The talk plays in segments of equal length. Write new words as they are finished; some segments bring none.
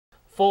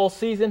fall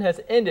season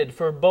has ended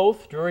for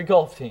both Drury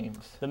golf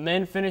teams. The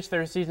men finished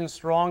their season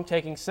strong,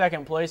 taking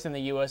second place in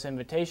the U.S.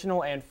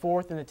 Invitational and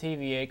fourth in the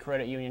TVA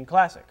Credit Union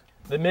Classic.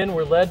 The men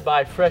were led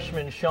by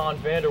freshman Sean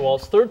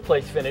Vanderwall's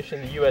third-place finish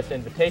in the U.S.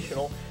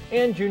 Invitational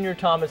and junior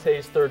Thomas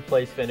Hayes'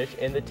 third-place finish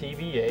in the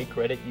TVA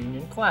Credit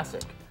Union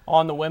Classic.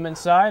 On the women's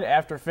side,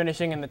 after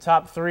finishing in the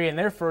top three in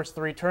their first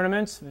three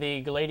tournaments,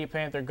 the Lady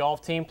Panther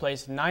golf team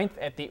placed 9th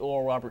at the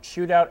Oral Roberts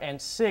Shootout and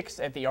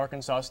 6th at the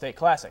Arkansas State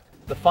Classic.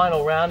 The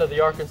final round of the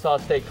Arkansas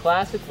State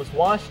Classic was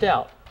washed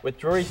out, with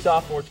Drury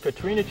sophomores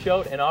Katrina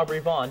Choate and Aubrey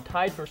Vaughn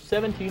tied for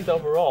 17th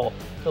overall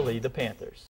to lead the Panthers.